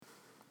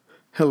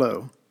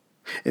Hello,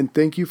 and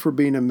thank you for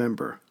being a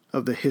member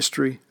of the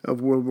History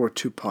of World War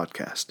II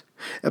podcast,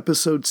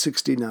 episode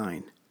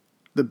 69,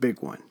 the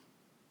big one.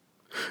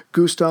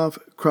 Gustav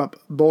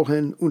Krupp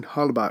Bolhen und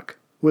Halbach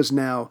was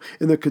now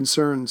in the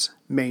concern's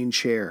main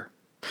chair,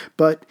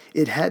 but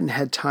it hadn't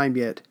had time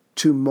yet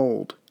to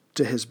mold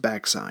to his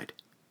backside.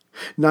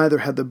 Neither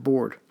had the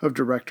board of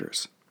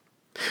directors.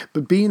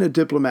 But being a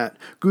diplomat,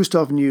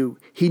 Gustav knew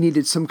he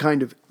needed some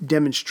kind of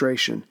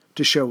demonstration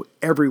to show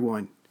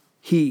everyone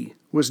he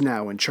was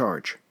now in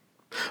charge.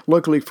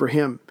 Luckily for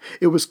him,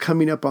 it was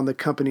coming up on the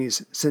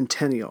company's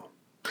centennial.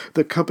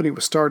 The company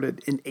was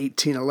started in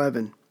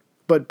 1811,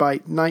 but by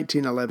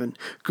 1911,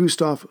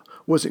 Gustav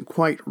wasn't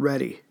quite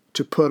ready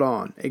to put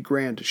on a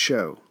grand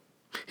show.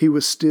 He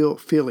was still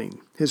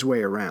feeling his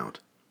way around.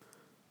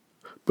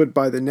 But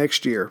by the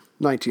next year,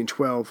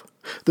 1912,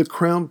 the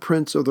Crown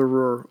Prince of the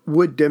Ruhr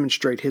would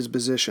demonstrate his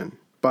position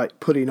by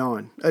putting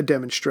on a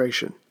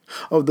demonstration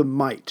of the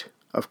might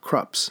of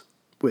Krupps,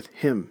 with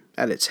him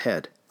at its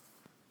head.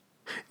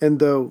 And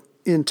though,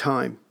 in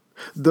time,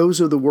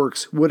 those of the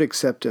works would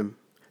accept him,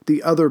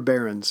 the other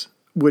barons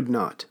would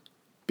not,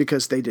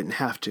 because they didn't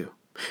have to.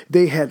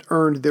 They had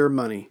earned their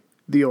money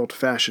the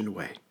old-fashioned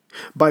way,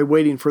 by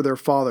waiting for their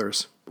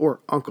fathers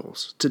or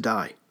uncles to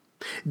die.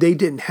 They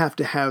didn't have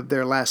to have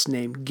their last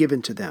name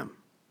given to them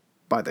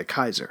by the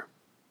Kaiser.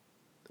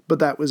 But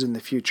that was in the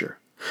future.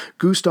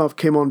 Gustav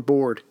came on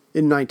board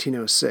in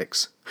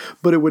 1906,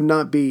 but it would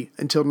not be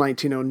until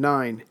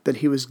 1909 that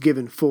he was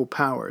given full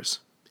powers,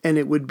 and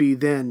it would be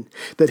then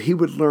that he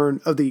would learn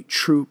of the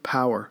true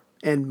power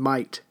and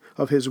might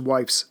of his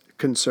wife's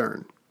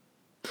concern.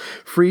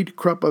 Fried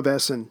Krupp of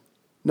Essen,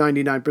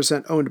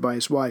 99% owned by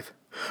his wife,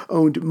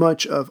 owned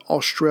much of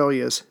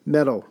Australia's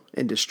metal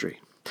industry,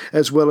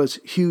 as well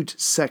as huge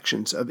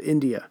sections of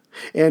India,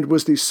 and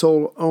was the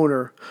sole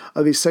owner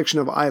of a section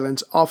of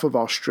islands off of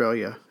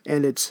Australia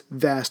and its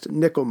vast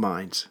nickel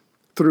mines,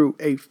 through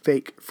a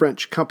fake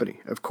French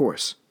company, of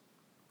course.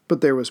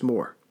 But there was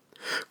more.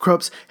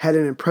 Krupps had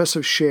an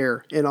impressive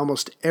share in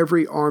almost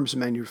every arms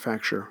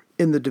manufacturer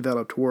in the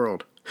developed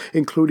world,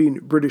 including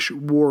British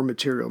war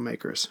material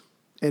makers,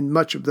 and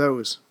much of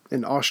those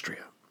in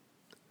Austria.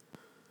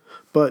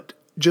 But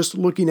just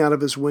looking out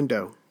of his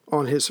window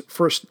on his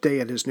first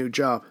day at his new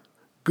job,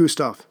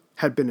 Gustav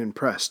had been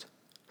impressed.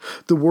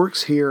 The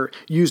works here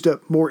used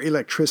up more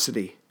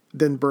electricity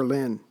than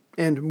Berlin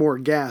and more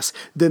gas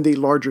than the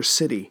larger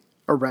city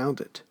around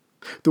it.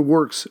 The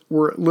works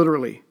were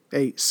literally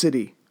a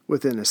city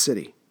within a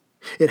city.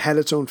 It had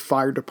its own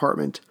fire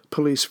department,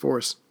 police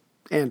force,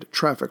 and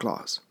traffic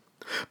laws.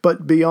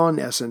 But beyond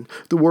Essen,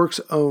 the works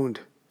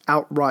owned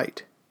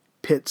outright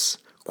pits,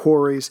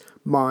 quarries,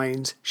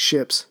 mines,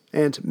 ships,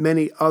 and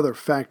many other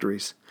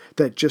factories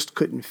that just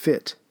couldn't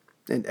fit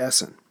in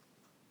Essen.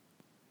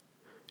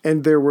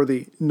 And there were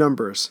the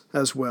numbers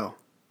as well.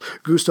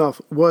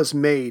 Gustav was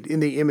made in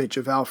the image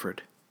of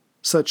Alfred.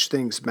 Such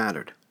things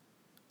mattered.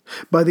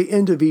 By the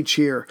end of each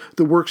year,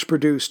 the works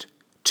produced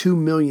 2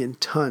 million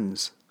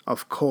tons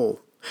of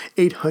coal,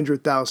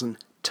 800,000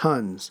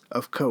 tons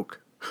of coke,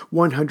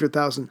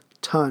 100,000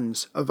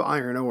 tons of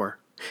iron ore,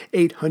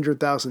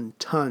 800,000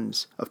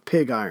 tons of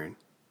pig iron.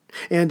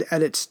 And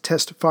at its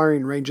test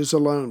firing ranges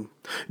alone,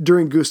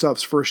 during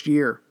Gustav's first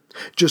year,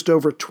 just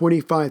over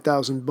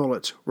 25,000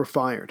 bullets were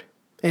fired,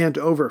 and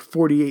over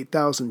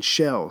 48,000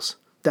 shells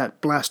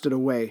that blasted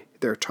away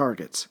their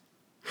targets.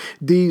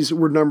 These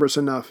were numbers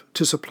enough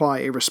to supply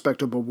a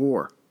respectable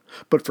war,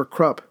 but for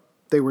Krupp,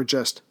 they were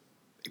just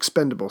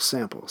expendable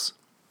samples.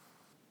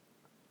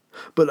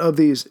 But of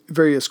these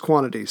various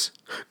quantities,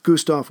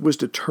 Gustav was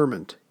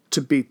determined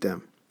to beat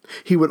them.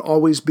 He would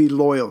always be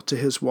loyal to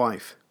his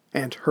wife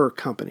and her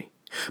company,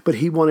 but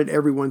he wanted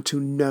everyone to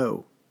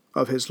know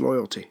of his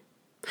loyalty.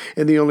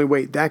 And the only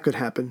way that could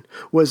happen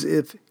was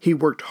if he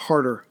worked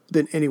harder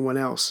than anyone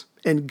else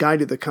and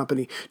guided the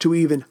company to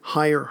even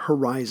higher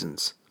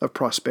horizons of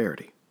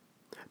prosperity.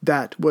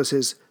 That was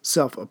his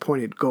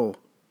self-appointed goal.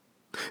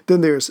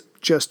 Then there's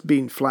just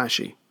being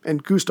flashy,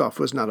 and Gustav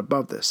was not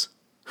above this.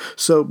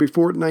 So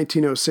before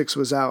 1906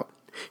 was out,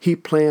 he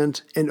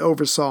planned and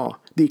oversaw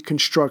the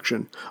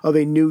construction of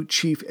a new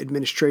chief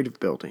administrative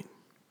building,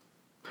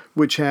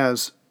 which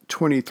has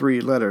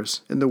 23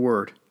 letters in the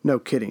word. No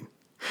kidding.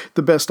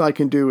 The best I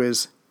can do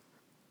is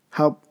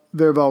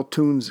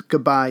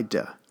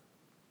Hauptverwaltungsgebäude.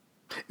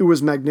 It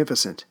was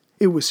magnificent.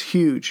 It was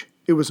huge.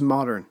 It was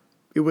modern.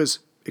 It was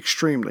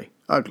extremely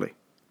ugly.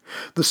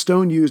 The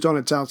stone used on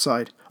its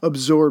outside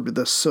absorbed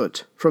the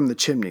soot from the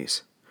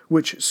chimneys,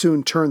 which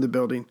soon turned the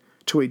building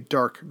to a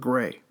dark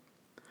gray.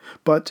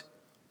 But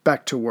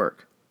back to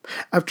work.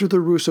 After the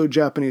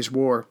Russo-Japanese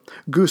War,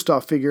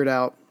 Gustav figured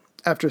out,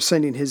 after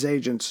sending his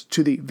agents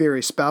to the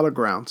various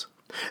battlegrounds,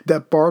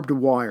 that barbed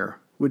wire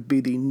would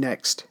be the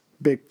next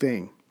big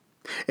thing.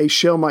 A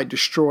shell might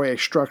destroy a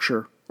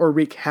structure or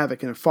wreak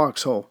havoc in a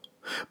foxhole,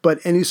 but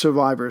any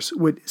survivors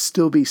would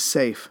still be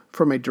safe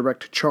from a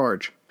direct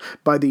charge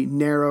by the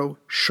narrow,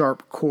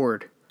 sharp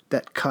cord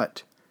that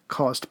cut,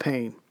 caused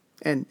pain,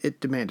 and it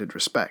demanded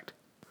respect.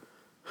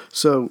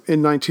 So,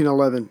 in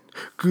 1911,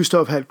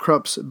 Gustav had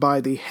Krupps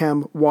buy the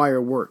Ham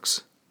Wire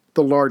Works,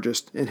 the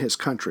largest in his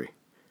country.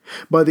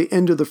 By the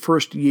end of the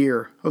first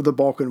year of the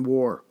Balkan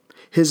War,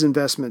 his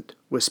investment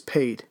was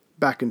paid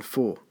back in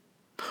full.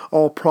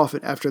 All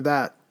profit after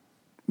that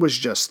was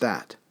just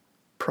that,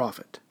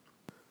 profit.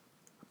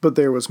 But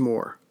there was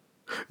more.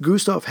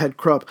 Gustav had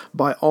Krupp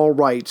buy all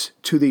rights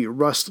to the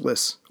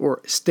rustless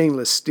or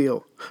stainless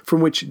steel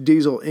from which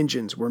diesel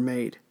engines were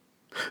made.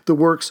 The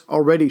works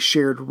already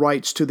shared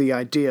rights to the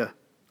idea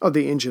of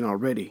the engine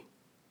already.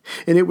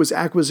 And it was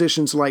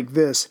acquisitions like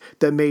this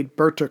that made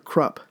Berta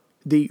Krupp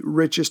the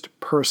richest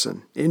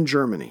person in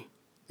Germany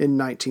in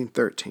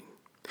 1913.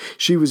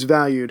 She was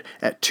valued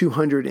at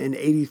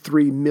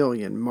 283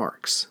 million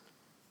marks.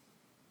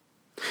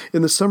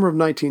 In the summer of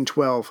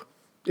 1912,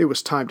 it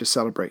was time to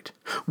celebrate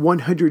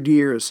 100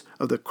 years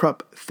of the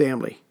Krupp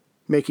family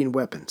making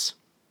weapons.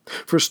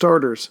 For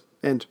starters,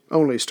 and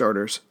only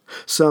starters,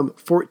 some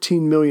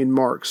 14 million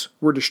marks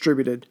were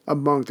distributed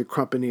among the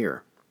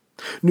Kruppeneer.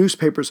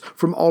 Newspapers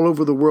from all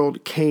over the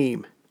world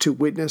came to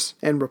witness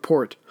and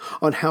report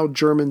on how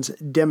Germans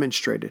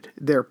demonstrated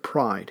their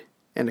pride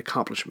and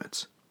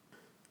accomplishments.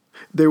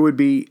 There would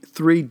be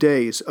 3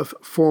 days of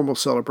formal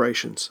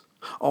celebrations,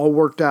 all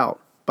worked out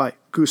by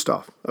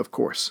Gustav, of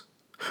course.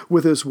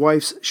 With his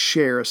wife's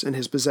shares in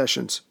his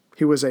possessions,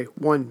 he was a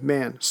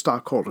one-man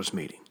stockholders'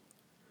 meeting.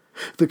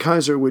 The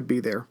Kaiser would be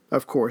there,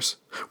 of course,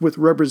 with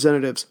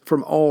representatives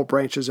from all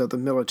branches of the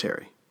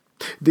military.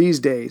 These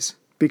days,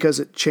 because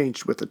it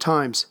changed with the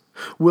times,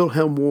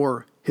 Wilhelm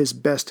wore his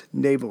best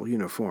naval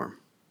uniform,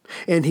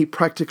 and he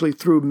practically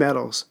threw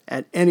medals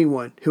at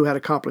anyone who had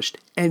accomplished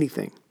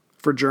anything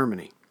for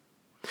Germany.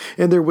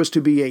 And there was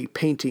to be a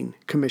painting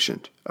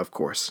commissioned, of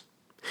course.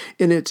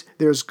 In it,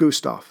 there's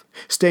Gustav,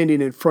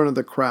 standing in front of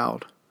the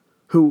crowd,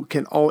 who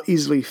can all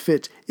easily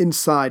fit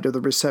inside of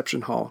the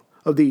reception hall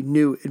of the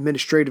new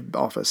administrative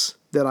office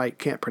that I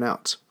can't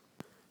pronounce.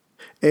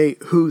 A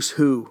who's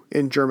who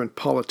in German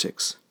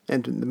politics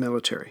and in the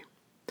military.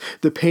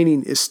 The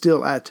painting is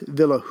still at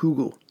Villa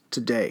Hugel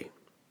today.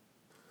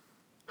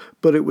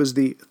 But it was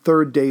the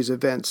third day's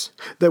events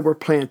that were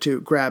planned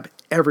to grab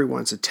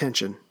everyone's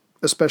attention,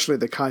 especially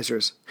the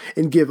Kaiser's,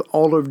 and give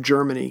all of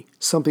Germany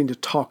something to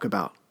talk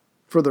about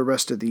for the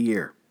rest of the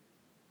year.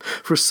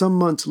 For some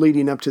months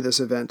leading up to this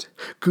event,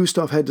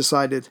 Gustav had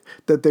decided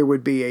that there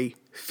would be a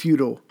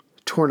feudal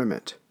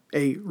tournament,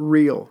 a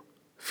real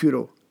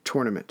feudal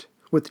tournament,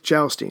 with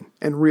jousting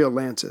and real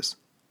lances.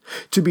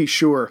 To be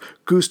sure,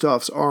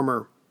 Gustav's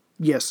armor,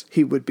 yes,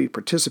 he would be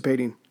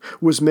participating,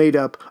 was made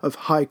up of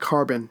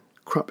high-carbon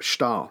Krupp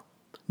Stahl.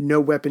 No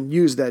weapon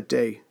used that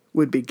day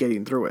would be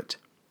getting through it.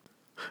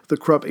 The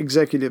Krupp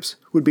executives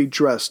would be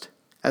dressed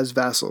as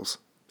vassals,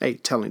 a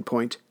telling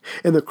point,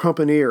 and the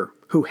Kruppeneer,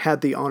 who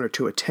had the honor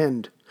to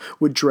attend,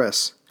 would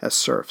dress as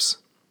serfs.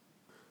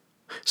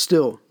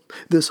 Still,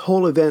 this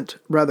whole event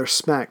rather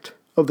smacked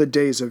of the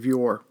days of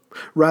yore,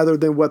 rather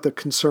than what the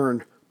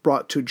concern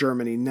brought to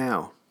Germany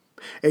now,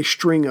 a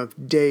string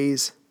of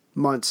days,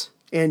 months,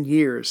 and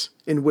years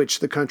in which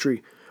the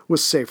country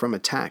was safe from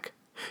attack,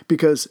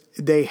 because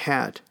they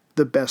had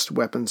the best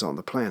weapons on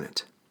the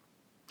planet.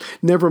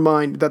 Never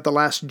mind that the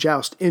last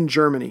joust in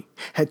Germany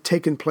had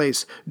taken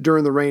place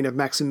during the reign of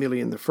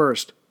Maximilian I,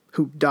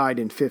 who died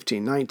in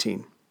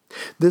 1519.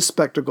 This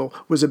spectacle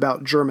was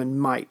about German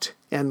might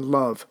and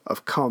love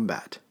of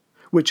combat,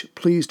 which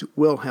pleased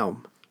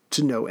Wilhelm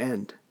to no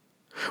end.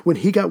 When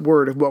he got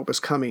word of what was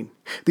coming,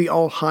 the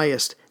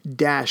All-Highest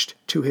dashed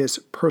to his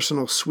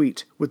personal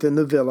suite within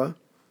the villa,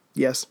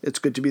 yes, it's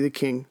good to be the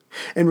king,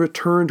 and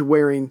returned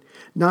wearing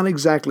not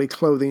exactly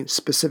clothing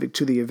specific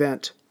to the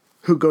event,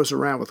 who goes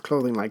around with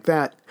clothing like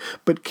that,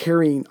 but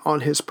carrying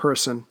on his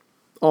person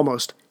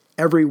almost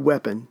every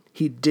weapon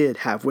he did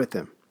have with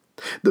him.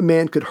 The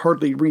man could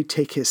hardly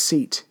retake his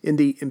seat in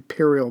the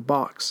imperial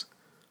box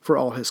for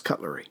all his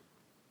cutlery.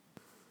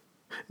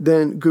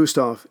 Then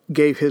Gustav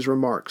gave his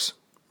remarks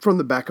from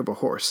the back of a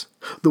horse,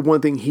 the one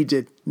thing he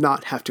did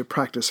not have to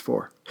practice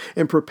for,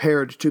 and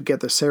prepared to get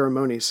the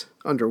ceremonies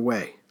under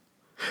way.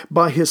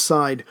 By his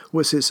side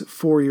was his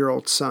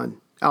 4-year-old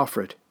son,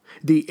 Alfred,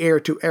 the heir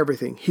to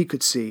everything he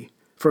could see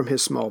from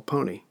his small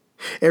pony,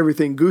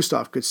 everything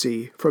Gustav could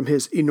see from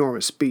his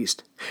enormous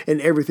beast,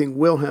 and everything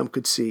Wilhelm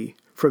could see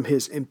from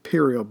his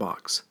imperial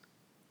box,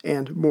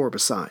 and more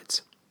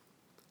besides.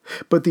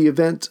 But the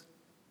event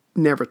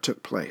never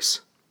took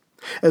place.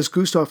 As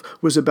Gustav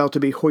was about to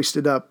be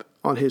hoisted up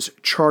on his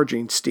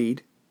charging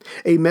steed,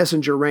 a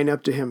messenger ran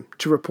up to him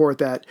to report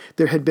that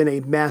there had been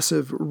a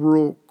massive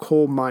rural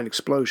coal mine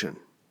explosion.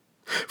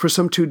 For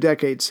some 2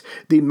 decades,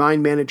 the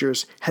mine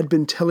managers had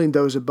been telling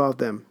those above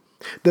them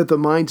that the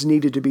mines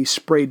needed to be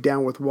sprayed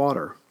down with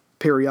water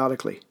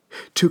periodically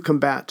to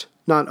combat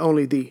not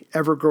only the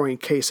ever-growing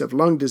case of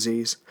lung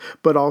disease,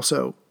 but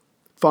also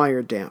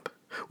fire damp,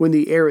 when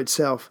the air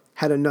itself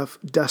had enough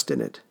dust in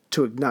it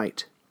to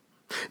ignite.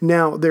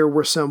 Now there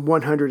were some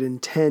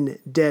 110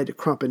 dead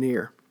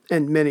Kruppeneer,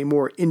 and many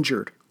more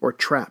injured or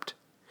trapped.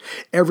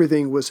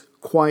 Everything was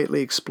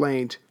quietly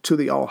explained to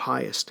the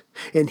All-Highest,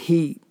 and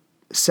he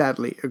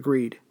sadly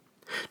agreed.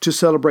 To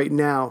celebrate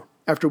now,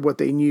 after what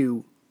they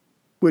knew,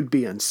 would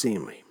be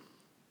unseemly.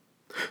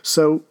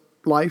 So,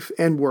 life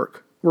and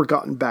work were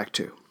gotten back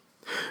to.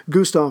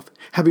 Gustav,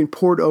 having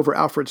pored over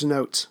Alfred's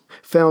notes,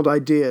 found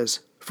ideas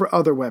for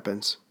other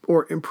weapons,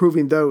 or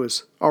improving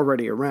those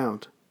already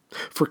around,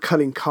 for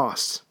cutting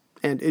costs,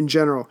 and in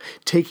general,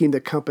 taking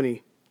the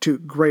company to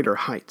greater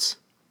heights.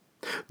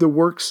 The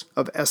works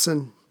of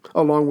Essen,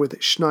 along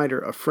with Schneider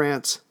of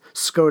France,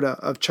 Skoda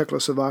of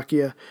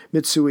Czechoslovakia,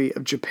 Mitsui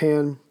of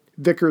Japan,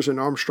 Vickers and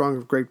Armstrong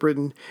of Great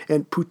Britain,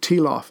 and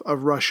Putilov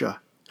of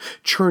Russia,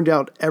 churned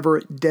out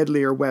ever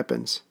deadlier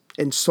weapons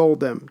and sold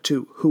them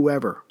to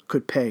whoever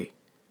could pay.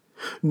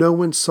 No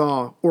one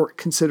saw or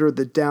considered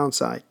the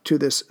downside to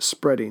this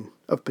spreading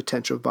of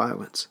potential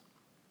violence.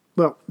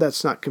 Well,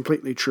 that's not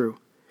completely true.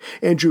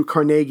 Andrew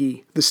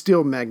Carnegie, the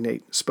steel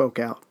magnate, spoke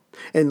out,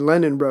 and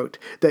Lenin wrote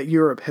that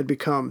Europe had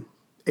become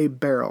a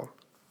barrel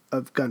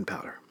of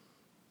gunpowder.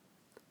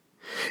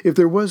 If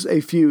there was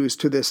a fuse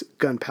to this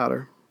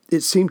gunpowder,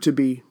 it seemed to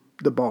be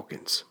the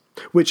Balkans,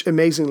 which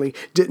amazingly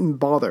didn't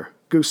bother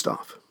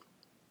Gustav.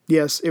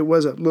 Yes, it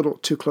was a little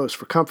too close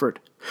for comfort,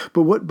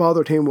 but what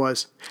bothered him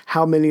was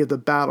how many of the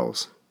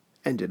battles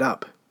ended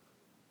up.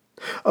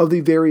 Of the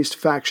various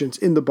factions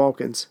in the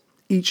Balkans,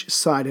 each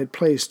side had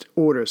placed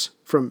orders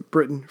from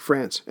Britain,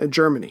 France, and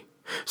Germany,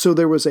 so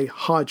there was a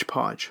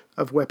hodgepodge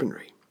of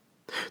weaponry.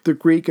 The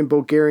Greek and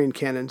Bulgarian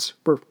cannons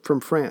were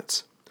from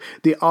France.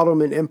 The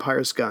Ottoman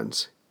Empire's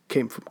guns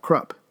came from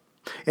Krupp,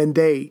 and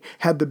they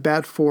had the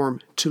bad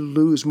form to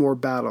lose more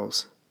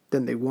battles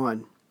than they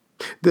won.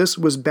 This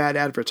was bad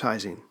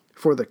advertising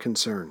for the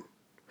concern.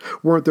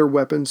 Weren't their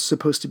weapons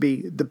supposed to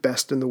be the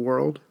best in the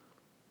world?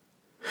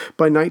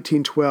 By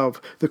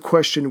 1912, the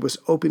question was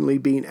openly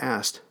being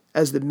asked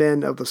as the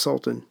men of the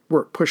Sultan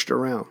were pushed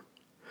around.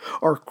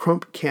 Are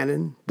Krupp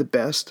cannon the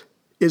best?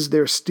 Is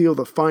their steel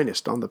the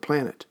finest on the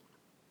planet?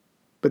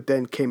 But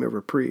then came a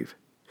reprieve.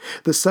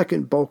 The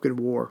Second Balkan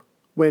War,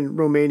 when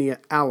Romania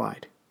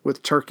allied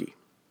with Turkey.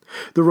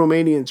 The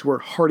Romanians were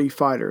hardy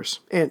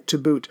fighters, and to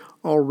boot,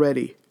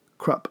 already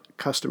Krupp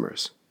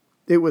customers.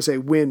 It was a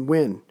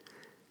win-win,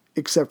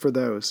 except for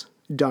those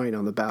dying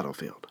on the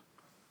battlefield.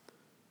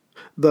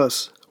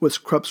 Thus was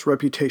Krupp's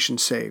reputation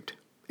saved,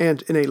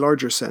 and in a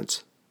larger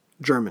sense,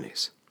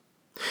 Germany's.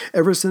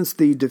 Ever since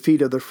the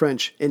defeat of the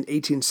French in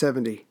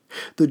 1870,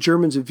 the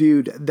Germans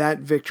viewed that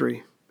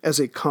victory as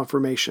a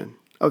confirmation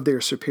of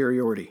their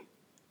superiority.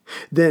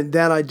 Then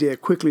that idea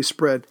quickly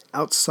spread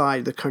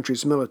outside the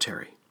country's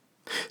military.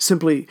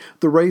 Simply,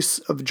 the race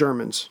of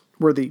Germans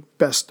were the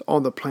best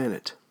on the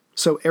planet,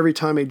 so every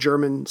time a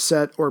German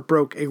set or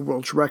broke a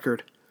world's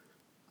record,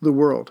 the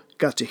world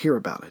got to hear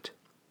about it.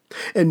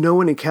 And no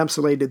one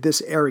encapsulated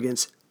this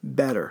arrogance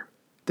better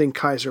than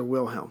Kaiser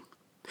Wilhelm.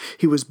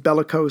 He was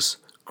bellicose,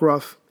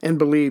 gruff, and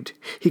believed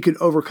he could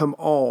overcome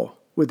all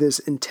with his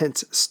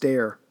intense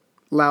stare,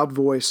 loud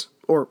voice,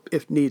 or,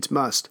 if needs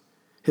must,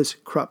 his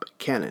Krupp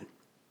cannon.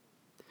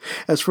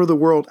 As for the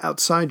world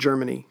outside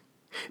Germany,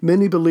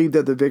 many believed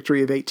that the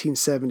victory of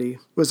 1870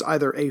 was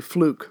either a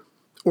fluke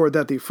or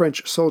that the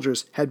French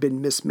soldiers had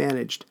been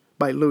mismanaged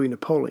by Louis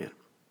Napoleon.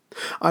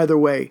 Either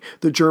way,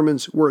 the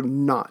Germans were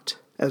not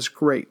as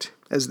great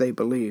as they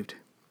believed.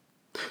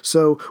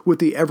 So, with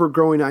the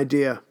ever-growing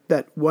idea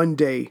that one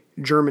day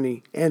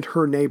Germany and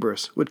her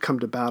neighbors would come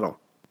to battle,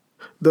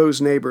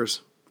 those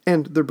neighbors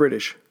and the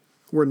British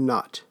were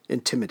not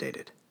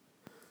intimidated.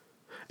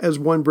 As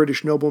one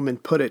British nobleman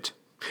put it,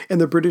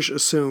 and the British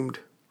assumed,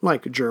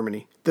 like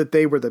Germany, that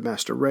they were the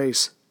master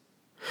race.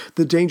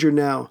 The danger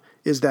now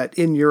is that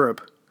in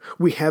Europe,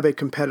 we have a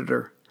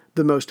competitor,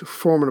 the most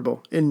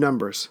formidable in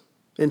numbers,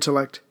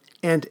 intellect,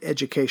 and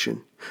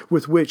education,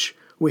 with which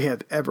we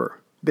have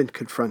ever been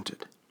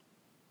confronted.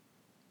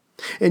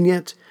 And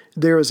yet,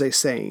 there is a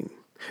saying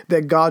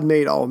that God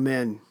made all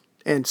men,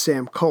 and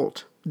Sam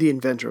Colt, the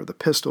inventor of the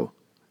pistol,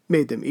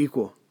 made them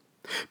equal.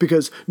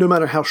 Because no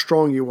matter how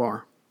strong you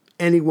are,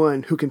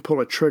 anyone who can pull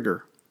a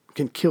trigger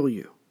can kill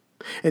you.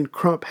 And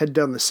Krupp had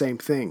done the same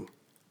thing,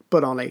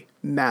 but on a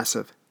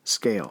massive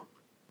scale.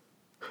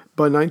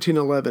 By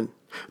 1911,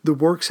 the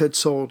works had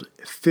sold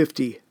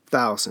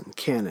 50,000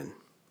 cannon.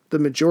 The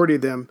majority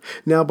of them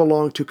now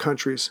belonged to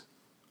countries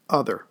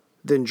other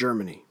than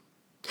Germany.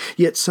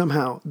 Yet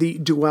somehow the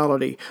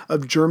duality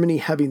of Germany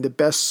having the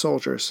best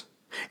soldiers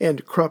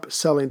and Krupp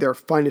selling their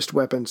finest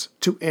weapons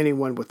to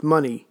anyone with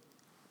money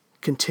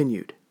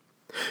continued.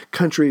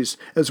 Countries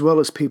as well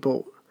as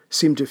people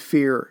seemed to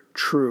fear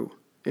true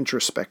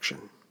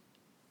introspection.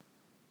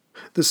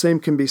 The same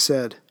can be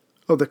said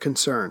of the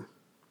concern.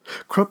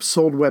 Krupp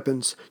sold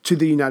weapons to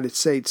the United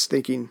States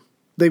thinking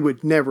they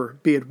would never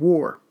be at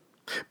war,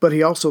 but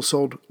he also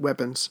sold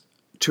weapons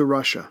to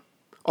Russia,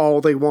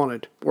 all they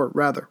wanted, or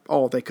rather,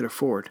 all they could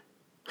afford.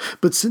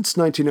 But since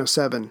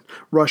 1907,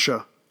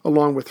 Russia,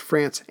 along with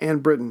France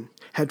and Britain,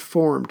 had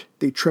formed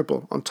the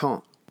Triple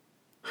Entente.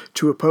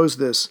 To oppose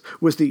this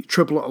was the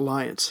Triple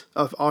Alliance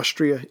of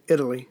Austria,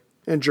 Italy,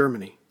 and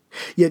Germany.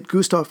 Yet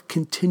Gustav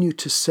continued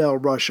to sell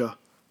Russia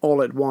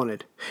all it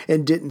wanted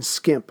and didn't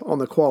skimp on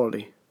the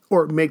quality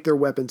or make their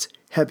weapons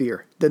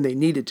heavier than they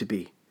needed to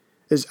be,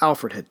 as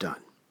Alfred had done.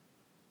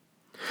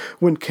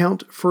 When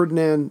Count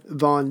Ferdinand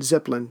von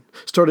Zeppelin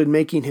started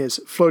making his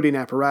floating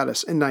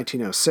apparatus in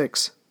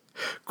 1906,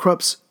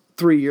 Krupp's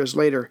 3 years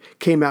later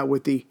came out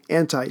with the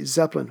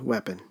anti-Zeppelin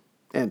weapon.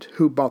 And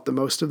who bought the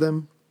most of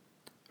them?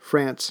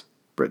 France,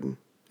 Britain,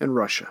 and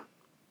Russia.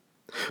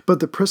 But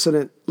the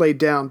precedent laid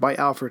down by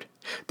Alfred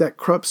that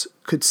Krupp's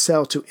could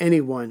sell to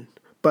anyone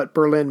but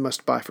Berlin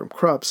must buy from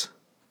Krupp's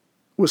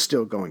was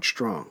still going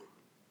strong.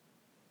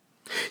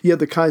 Yet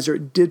the Kaiser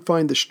did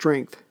find the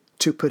strength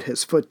to put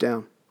his foot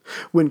down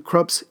when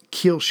Krupp's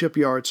Kiel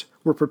shipyards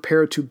were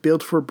prepared to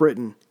build for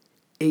Britain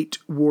 8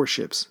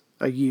 warships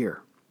a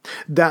year.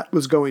 That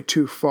was going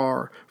too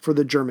far for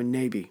the German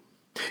Navy.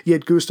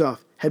 Yet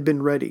Gustav had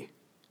been ready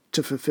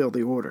to fulfill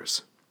the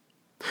orders.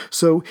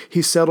 So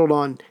he settled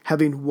on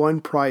having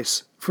one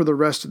price for the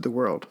rest of the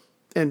world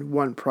and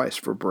one price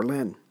for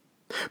Berlin.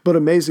 But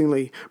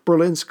amazingly,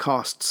 Berlin's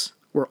costs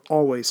were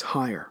always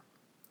higher,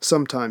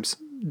 sometimes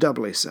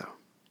doubly so.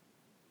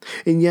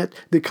 And yet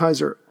the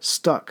Kaiser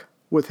stuck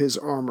with his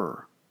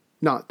armorer,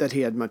 not that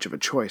he had much of a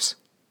choice.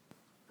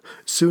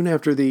 Soon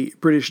after the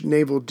British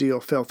naval deal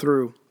fell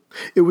through,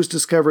 it was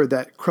discovered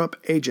that Krupp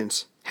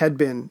agents had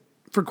been,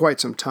 for quite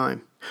some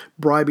time,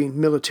 bribing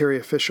military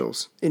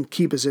officials in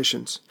key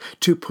positions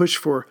to push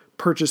for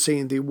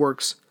purchasing the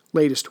work's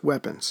latest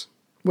weapons,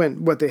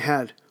 when what they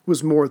had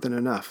was more than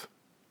enough.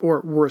 Or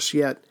worse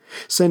yet,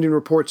 sending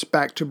reports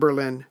back to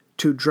Berlin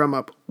to drum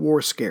up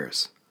war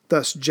scares,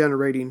 thus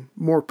generating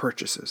more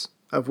purchases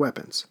of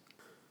weapons.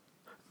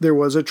 There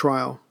was a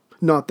trial,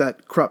 not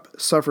that Krupp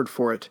suffered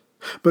for it,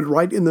 but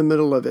right in the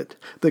middle of it,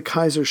 the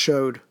Kaiser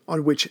showed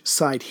on which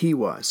side he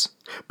was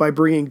by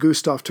bringing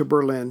Gustav to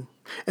Berlin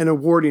and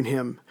awarding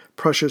him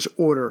Prussia's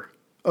Order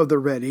of the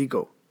Red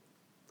Eagle,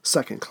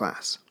 second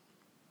class.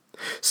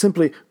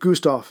 Simply,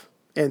 Gustav,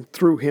 and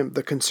through him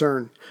the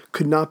concern,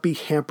 could not be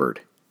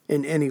hampered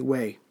in any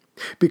way,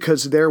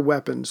 because their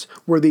weapons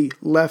were the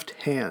left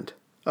hand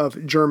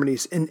of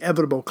Germany's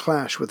inevitable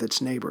clash with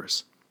its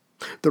neighbors.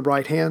 The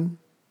right hand,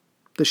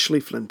 the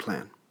Schlieffen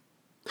Plan.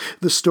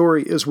 The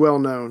story is well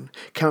known.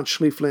 Count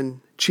Schlieffen,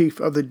 chief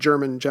of the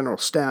German General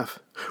Staff,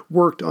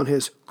 worked on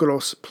his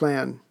Gross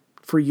Plan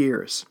for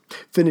years,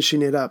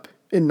 finishing it up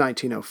in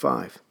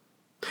 1905.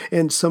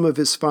 And some of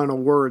his final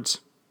words,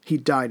 he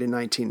died in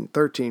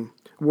 1913,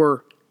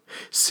 were,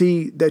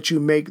 "See that you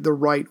make the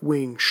right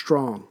wing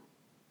strong,"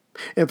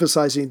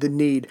 emphasizing the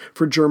need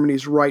for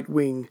Germany's right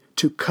wing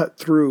to cut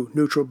through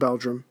neutral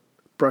Belgium,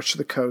 brush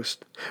the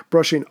coast,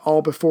 brushing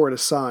all before it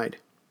aside,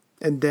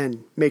 and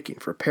then making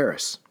for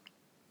Paris.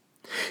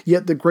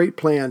 Yet the Great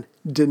Plan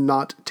did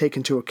not take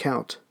into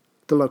account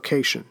the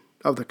location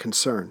of the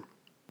concern.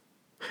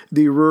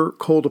 The Ruhr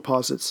coal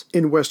deposits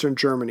in western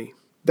Germany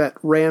that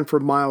ran for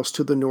miles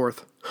to the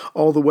north,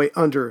 all the way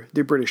under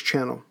the British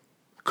Channel,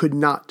 could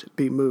not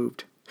be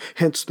moved.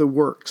 Hence the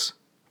works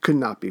could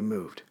not be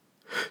moved.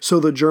 So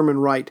the German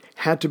right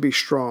had to be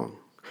strong,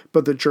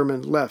 but the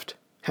German left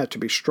had to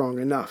be strong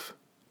enough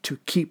to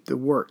keep the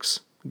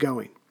works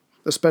going,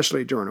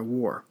 especially during a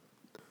war.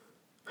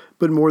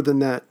 But more than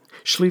that,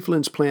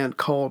 Schlieffen's plan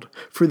called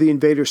for the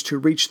invaders to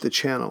reach the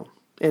Channel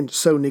and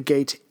so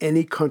negate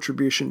any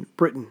contribution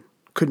Britain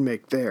could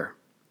make there.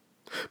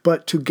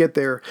 But to get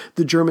there,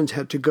 the Germans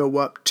had to go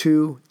up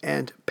to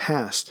and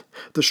past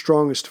the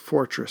strongest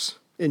fortress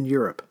in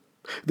Europe,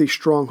 the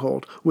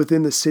stronghold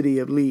within the city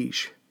of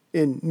Liege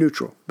in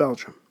neutral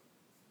Belgium.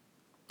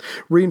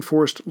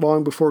 Reinforced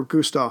long before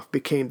Gustav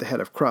became the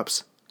head of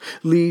Krupp's,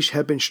 Liege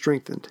had been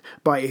strengthened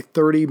by a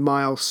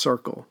 30-mile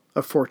circle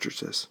of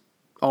fortresses,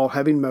 all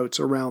having moats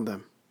around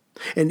them,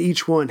 and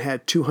each one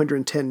had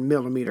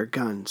 210-millimeter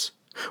guns,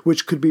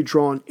 which could be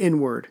drawn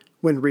inward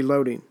when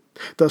reloading,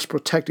 thus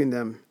protecting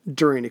them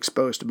during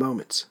exposed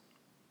moments.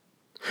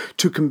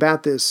 To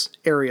combat this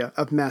area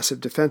of massive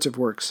defensive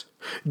works,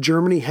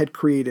 Germany had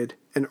created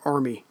an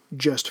army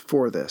just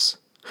for this,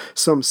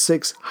 some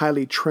 6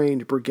 highly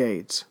trained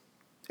brigades,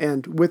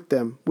 and with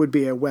them would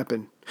be a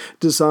weapon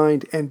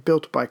designed and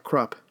built by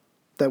Krupp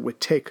that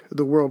would take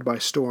the world by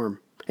storm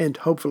and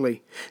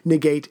hopefully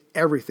negate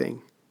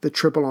everything the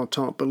Triple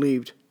Entente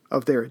believed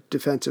of their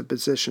defensive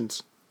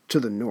positions to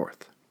the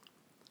north.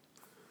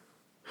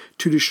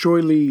 To destroy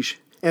Liege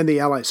and the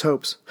Allies'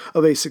 hopes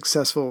of a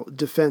successful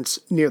defense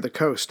near the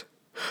coast,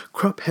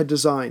 Krupp had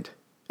designed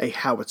a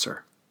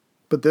howitzer.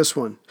 But this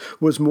one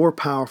was more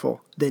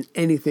powerful than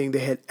anything they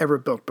had ever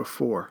built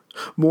before,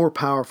 more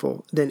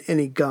powerful than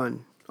any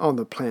gun on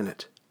the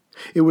planet.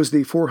 It was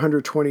the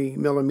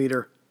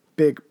 420-millimeter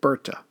Big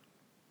Bertha.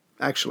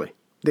 Actually,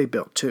 they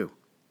built 2.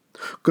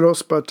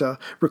 Gross Bertha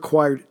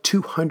required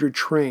 200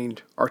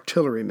 trained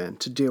artillerymen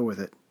to deal with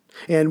it,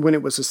 and when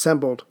it was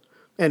assembled,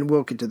 and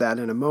we'll get to that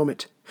in a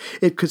moment,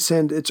 it could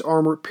send its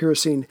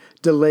armor-piercing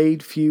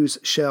delayed fuse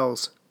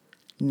shells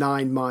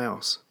 9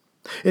 miles.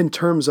 In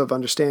terms of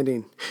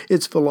understanding,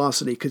 its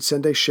velocity could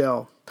send a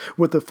shell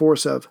with the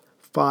force of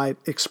 5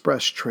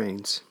 express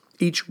trains,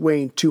 each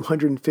weighing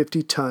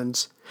 250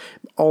 tons,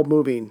 all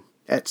moving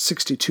at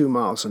 62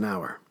 miles an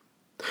hour.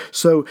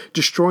 So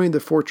destroying the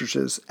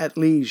fortresses at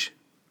Liege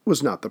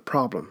was not the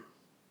problem,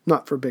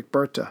 not for Big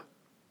Bertha,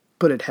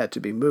 but it had to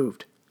be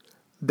moved.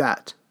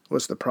 That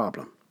was the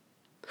problem.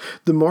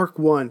 The Mark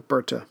I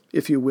Bertha,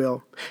 if you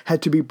will,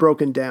 had to be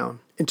broken down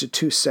into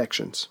 2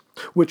 sections,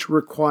 which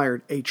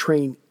required a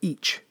train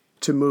each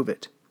to move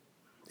it.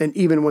 And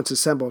even once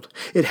assembled,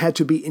 it had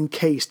to be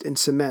encased in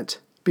cement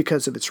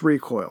because of its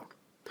recoil,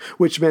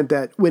 which meant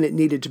that when it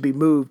needed to be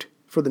moved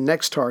for the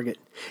next target,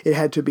 it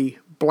had to be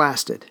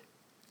blasted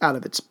out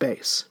of its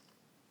base.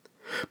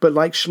 But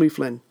like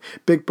Schlieffen,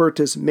 Big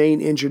Bertha's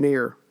main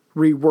engineer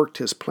reworked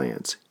his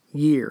plans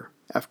year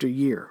after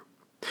year.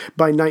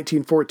 By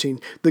 1914,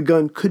 the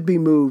gun could be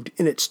moved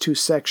in its 2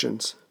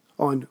 sections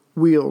on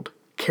wheeled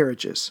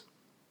carriages.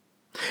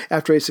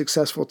 After a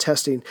successful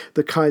testing,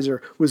 the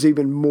Kaiser was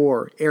even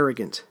more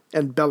arrogant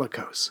and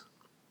bellicose.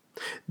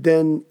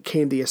 Then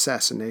came the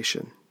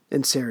assassination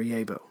in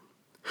Sarajevo,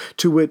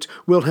 to which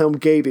Wilhelm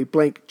gave a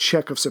blank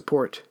check of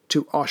support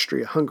to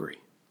Austria-Hungary.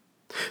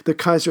 The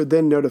Kaiser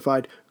then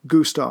notified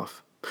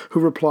Gustav, who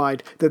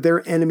replied that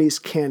their enemy's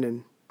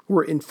cannon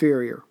were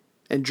inferior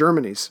and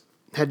Germany's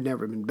had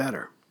never been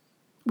better,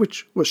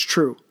 which was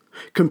true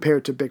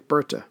compared to Big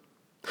Bertha.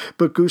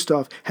 But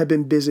Gustav had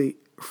been busy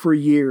for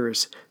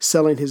years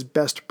selling his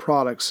best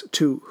products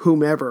to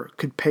whomever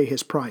could pay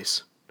his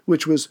price,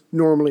 which was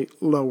normally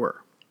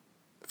lower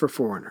for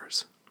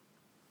foreigners.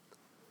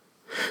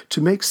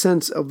 To make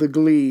sense of the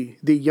glee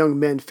the young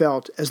men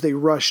felt as they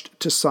rushed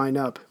to sign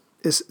up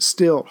is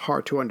still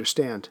hard to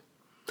understand.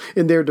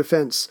 In their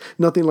defense,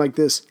 nothing like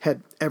this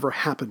had ever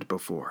happened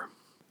before.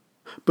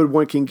 But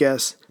one can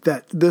guess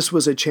that this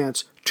was a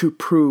chance to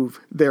prove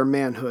their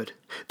manhood,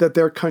 that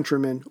their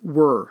countrymen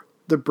were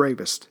the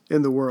bravest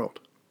in the world,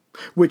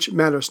 which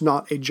matters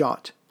not a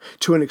jot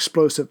to an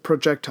explosive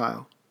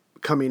projectile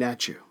coming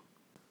at you.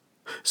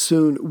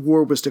 Soon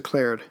war was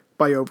declared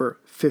by over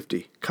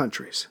 50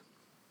 countries.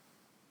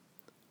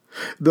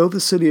 Though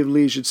the city of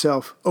Liege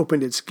itself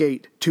opened its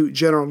gate to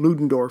General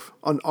Ludendorff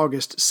on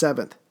August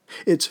 7th,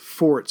 its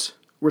forts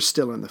were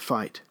still in the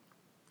fight.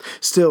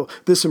 Still,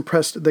 this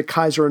impressed the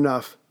Kaiser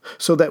enough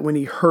so that when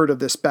he heard of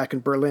this back in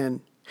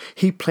Berlin,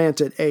 he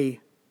planted a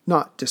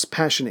not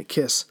dispassionate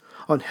kiss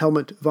on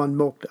Helmut von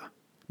Moltke,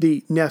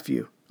 the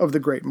nephew of the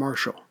great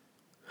marshal.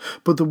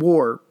 But the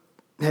war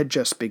had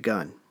just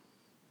begun.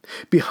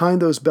 Behind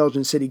those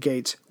Belgian city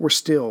gates were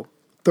still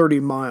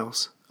 30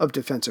 miles of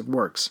defensive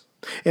works,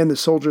 and the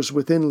soldiers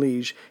within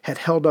Liege had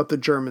held up the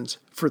Germans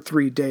for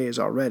 3 days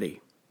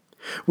already,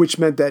 which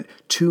meant that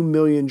 2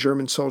 million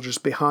German soldiers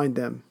behind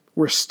them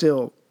were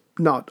still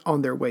not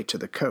on their way to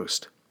the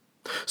coast.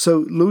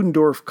 So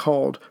Ludendorff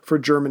called for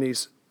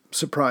Germany's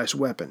surprise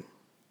weapon.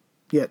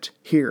 Yet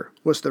here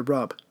was the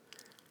rub.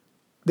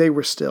 They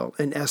were still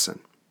in Essen.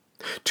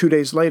 2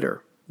 days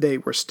later, they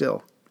were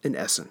still in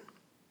Essen.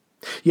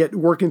 Yet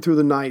working through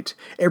the night,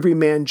 every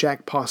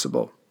man-jack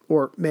possible,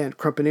 or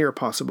man-croupineer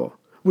possible,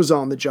 was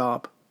on the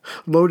job,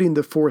 loading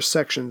the 4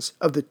 sections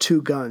of the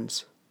 2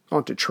 guns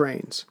onto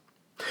trains.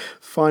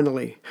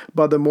 Finally,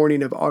 by the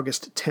morning of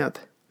August 10th,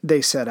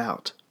 they set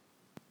out,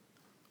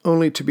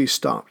 only to be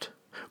stopped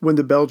when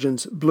the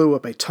Belgians blew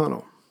up a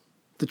tunnel.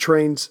 The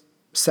trains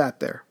sat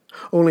there,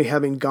 only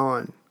having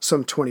gone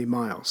some 20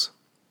 miles.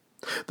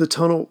 The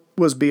tunnel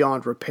was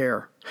beyond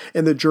repair,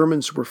 and the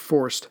Germans were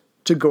forced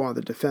to go on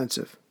the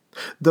defensive.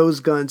 Those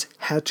guns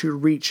had to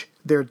reach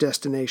their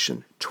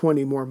destination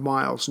 20 more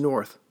miles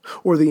north,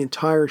 or the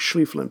entire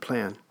Schlieffen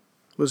plan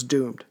was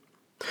doomed.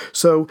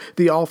 So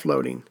the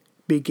offloading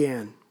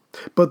began,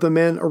 but the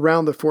men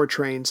around the 4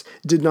 trains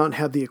did not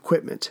have the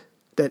equipment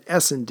that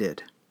Essen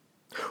did.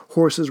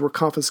 Horses were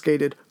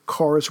confiscated,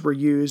 cars were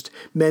used,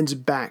 men's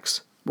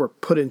backs were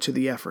put into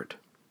the effort.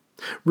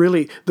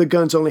 Really, the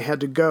guns only had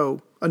to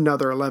go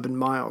another 11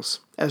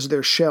 miles, as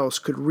their shells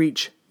could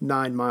reach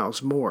 9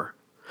 miles more,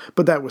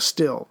 but that was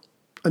still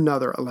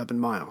another 11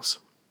 miles.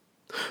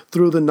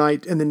 Through the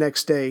night and the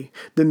next day,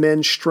 the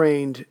men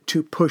strained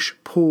to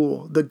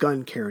pull the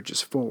gun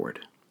carriages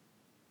forward.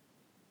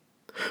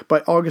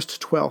 By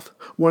August 12th,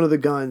 one of the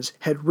guns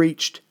had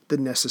reached the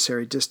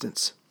necessary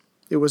distance.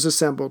 It was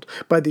assembled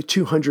by the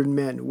 200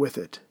 men with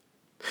it.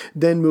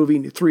 Then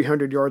moving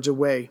 300 yards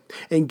away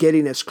and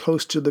getting as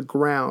close to the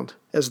ground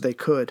as they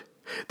could,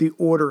 the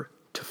order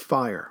to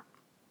fire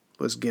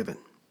was given.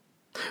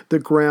 The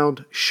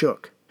ground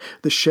shook.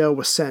 The shell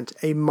was sent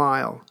a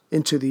mile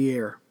into the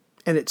air,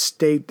 and it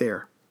stayed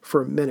there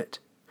for a minute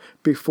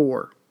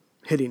before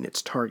hitting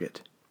its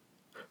target,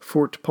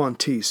 Fort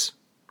Pontis,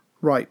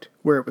 right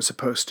where it was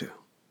supposed to.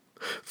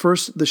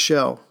 First, the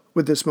shell,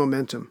 with this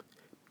momentum,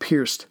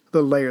 pierced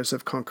the layers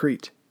of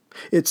concrete,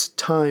 its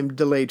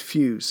time-delayed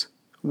fuse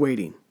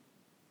waiting.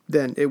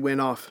 Then it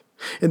went off,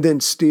 and then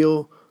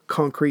steel,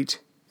 concrete,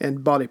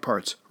 and body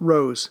parts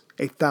rose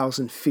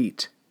 1,000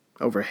 feet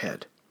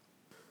overhead.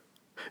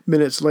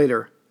 Minutes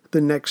later,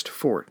 the next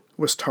fort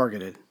was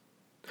targeted,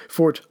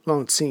 Fort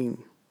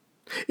Longines.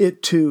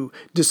 It, too,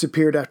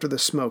 disappeared after the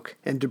smoke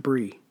and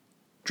debris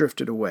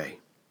drifted away.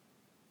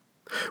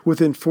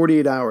 Within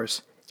 48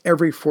 hours,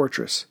 every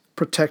fortress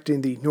protecting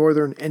the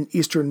northern and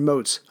eastern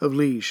moats of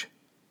Liege,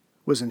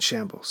 was in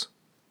shambles.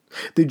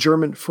 The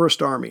German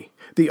First Army,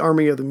 the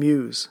Army of the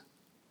Meuse,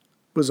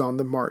 was on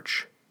the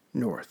march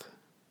north.